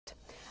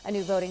A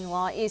new voting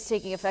law is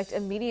taking effect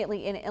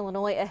immediately in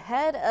Illinois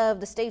ahead of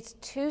the state's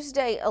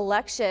Tuesday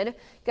election.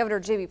 Governor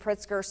J.B.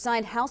 Pritzker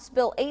signed House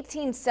Bill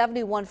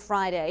 1871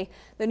 Friday.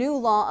 The new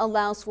law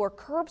allows for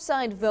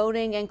curbside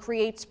voting and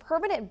creates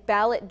permanent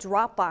ballot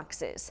drop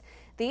boxes.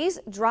 These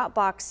drop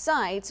box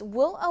sites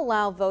will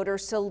allow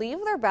voters to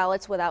leave their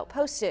ballots without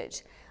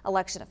postage.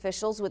 Election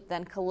officials would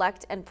then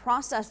collect and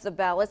process the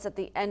ballots at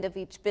the end of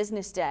each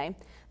business day.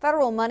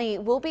 Federal money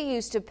will be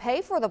used to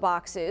pay for the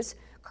boxes.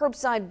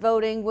 Curbside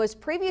voting was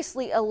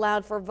previously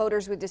allowed for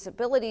voters with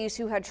disabilities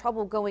who had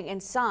trouble going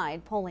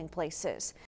inside polling places.